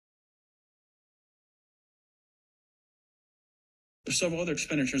There's several other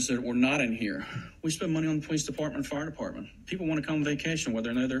expenditures that were not in here. We spend money on the police department, fire department. People want to come on vacation where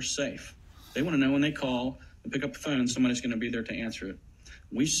they know they're safe. They want to know when they call and pick up the phone, somebody's going to be there to answer it.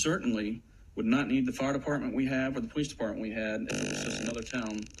 We certainly would not need the fire department we have or the police department we had if it was just another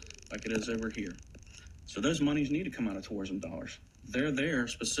town like it is over here. So those monies need to come out of tourism dollars. They're there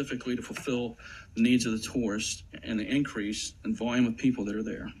specifically to fulfill the needs of the tourists and the increase in volume of people that are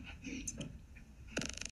there.